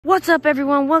What's up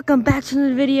everyone, welcome back to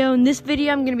the video. In this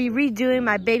video I'm going to be redoing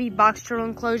my baby box turtle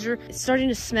enclosure. It's starting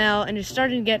to smell and it's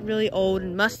starting to get really old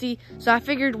and musty, so I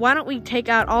figured why don't we take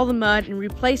out all the mud and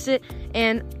replace it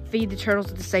and feed the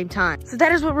turtles at the same time. So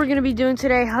that is what we're going to be doing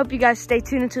today. I hope you guys stay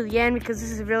tuned until the end because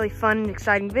this is a really fun and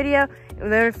exciting video. And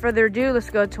without further ado, let's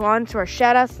go on to our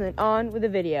shout outs and then on with the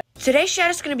video. Today's shout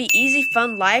out is going to be Easy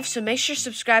Fun Life, so make sure to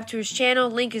subscribe to his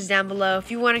channel. Link is down below. If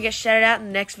you want to get shouted out in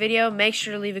the next video, make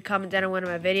sure to leave a comment down on one of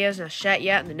my videos and I'll shout you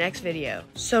out in the next video.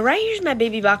 So right here's my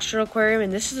baby box turtle aquarium,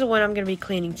 and this is the one I'm going to be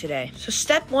cleaning today. So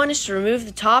step one is to remove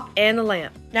the top and the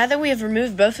lamp. Now that we have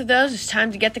removed both of those, it's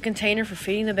time to get the container for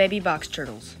feeding the baby box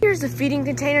turtles. Here's the feeding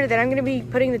container that I'm going to be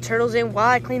putting the turtles in while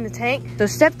I clean the tank. So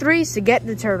step three is to get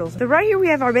the turtles. So right here we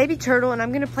have our baby turtle, and I'm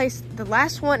going to place the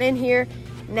last one in here.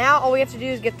 Now all we have to do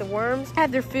is get the worms,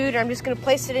 have their food, and I'm just going to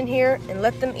place it in here and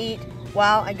let them eat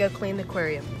while I go clean the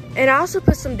aquarium. And I also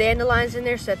put some dandelions in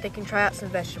there so that they can try out some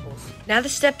vegetables. Now that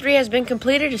step 3 has been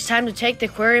completed, it's time to take the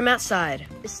aquarium outside.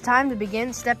 It's time to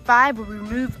begin step 5, where we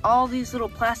remove all these little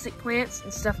plastic plants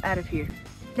and stuff out of here.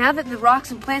 Now that the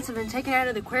rocks and plants have been taken out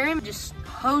of the aquarium, just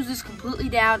hose this completely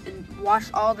down and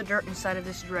wash all the dirt inside of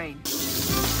this drain.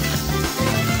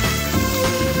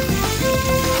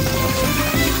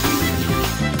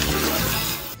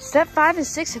 Step 5 and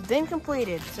 6 have been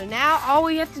completed. So now all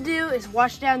we have to do is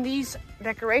wash down these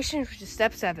decorations, which is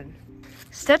step 7.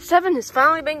 Step 7 has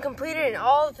finally been completed and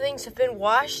all the things have been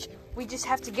washed. We just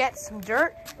have to get some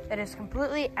dirt that is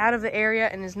completely out of the area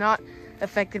and is not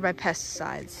affected by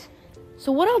pesticides.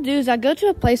 So what I'll do is I go to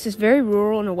a place that's very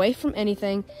rural and away from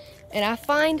anything, and I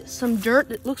find some dirt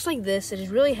that looks like this. It is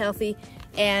really healthy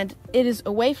and it is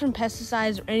away from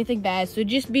pesticides or anything bad, so it'd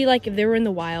just be like if they were in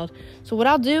the wild. So what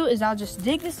I'll do is I'll just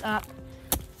dig this up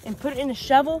and put it in a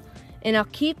shovel, and I'll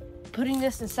keep putting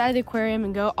this inside the aquarium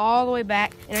and go all the way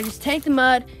back, and I just take the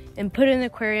mud and put it in the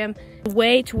aquarium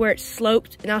way to where it's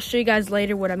sloped, and I'll show you guys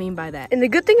later what I mean by that. And the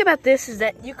good thing about this is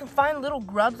that you can find little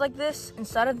grubs like this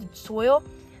inside of the soil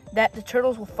that the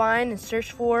turtles will find and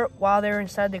search for while they're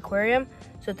inside the aquarium,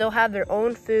 so that they'll have their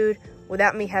own food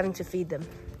without me having to feed them.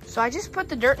 So I just put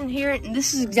the dirt in here, and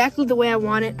this is exactly the way I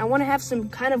want it. I want to have some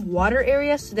kind of water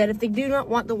area so that if they do not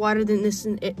want the water that is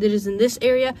in this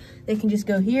area, they can just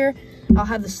go here. I'll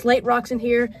have the slate rocks in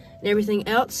here and everything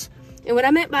else. And what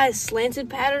I meant by a slanted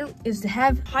pattern is to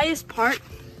have highest part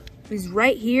is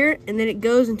right here, and then it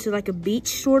goes into like a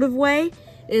beach sort of way,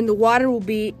 and the water will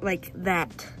be like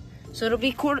that. So it'll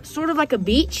be sort of like a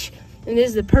beach, and this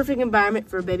is the perfect environment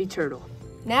for a baby turtle.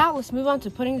 Now let's move on to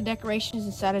putting the decorations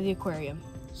inside of the aquarium.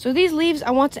 So these leaves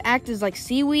I want to act as like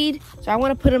seaweed, so I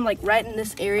want to put them like right in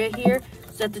this area here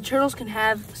so that the turtles can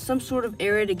have some sort of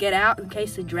area to get out in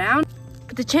case they drown.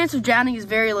 But the chance of drowning is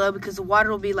very low because the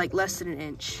water will be like less than an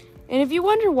inch. And if you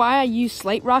wonder why I use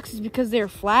slate rocks, it's because they're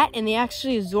flat and they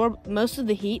actually absorb most of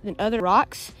the heat than other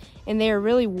rocks, and they are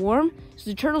really warm. So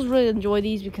the turtles really enjoy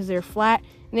these because they're flat,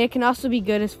 and they can also be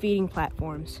good as feeding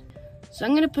platforms. So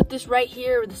I'm going to put this right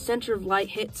here where the center of light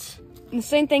hits. And the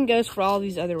same thing goes for all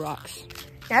these other rocks.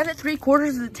 Now that 3/4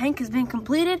 of the tank has been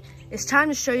completed, it's time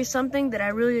to show you something that I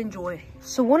really enjoy.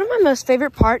 So one of my most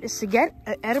favorite part is to get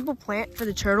an edible plant for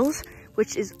the turtles,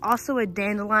 which is also a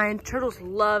dandelion. Turtles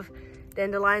love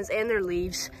dandelions and their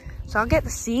leaves. So I'll get the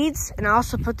seeds, and I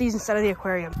also put these inside of the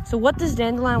aquarium. So what this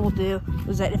dandelion will do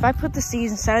is that if I put the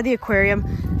seeds inside of the aquarium,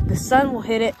 the sun will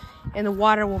hit it and the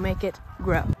water will make it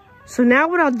grow. So now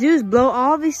what I'll do is blow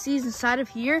all these seeds inside of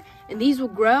here, and these will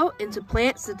grow into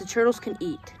plants that the turtles can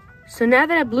eat. So now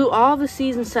that I blew all the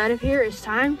seeds inside of here, it's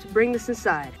time to bring this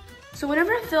inside. So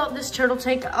whenever I fill up this turtle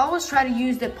tank, I always try to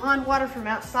use the pond water from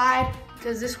outside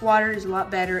because this water is a lot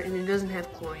better and it doesn't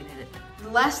have chlorine in it. The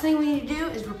last thing we need to do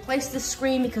is replace this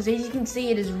screen because as you can see,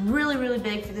 it is really, really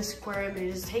big for this aquarium and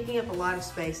it is taking up a lot of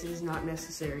space. It is not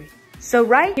necessary. So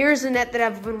right here's the net that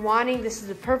I've been wanting. This is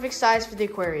the perfect size for the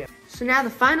aquarium. So now the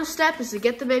final step is to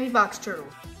get the baby box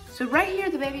turtles. So right here are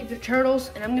the baby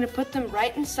turtles, and I'm gonna put them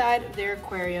right inside of their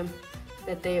aquarium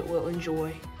that they will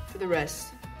enjoy for the rest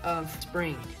of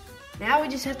spring. Now we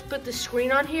just have to put the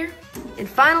screen on here, and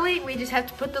finally we just have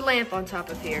to put the lamp on top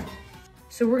of here.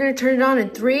 So we're gonna turn it on in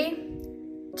 3,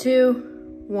 2,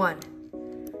 1.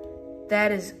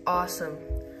 That is awesome.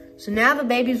 So now the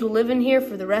babies will live in here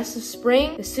for the rest of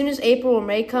spring. As soon as April or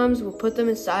May comes, we'll put them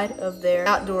inside of their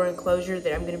outdoor enclosure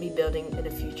that I'm gonna be building in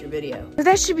a future video. So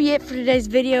that should be it for today's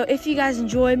video. If you guys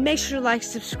enjoyed, make sure to like,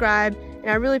 subscribe, and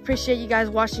I really appreciate you guys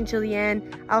watching till the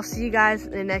end. I'll see you guys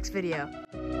in the next video.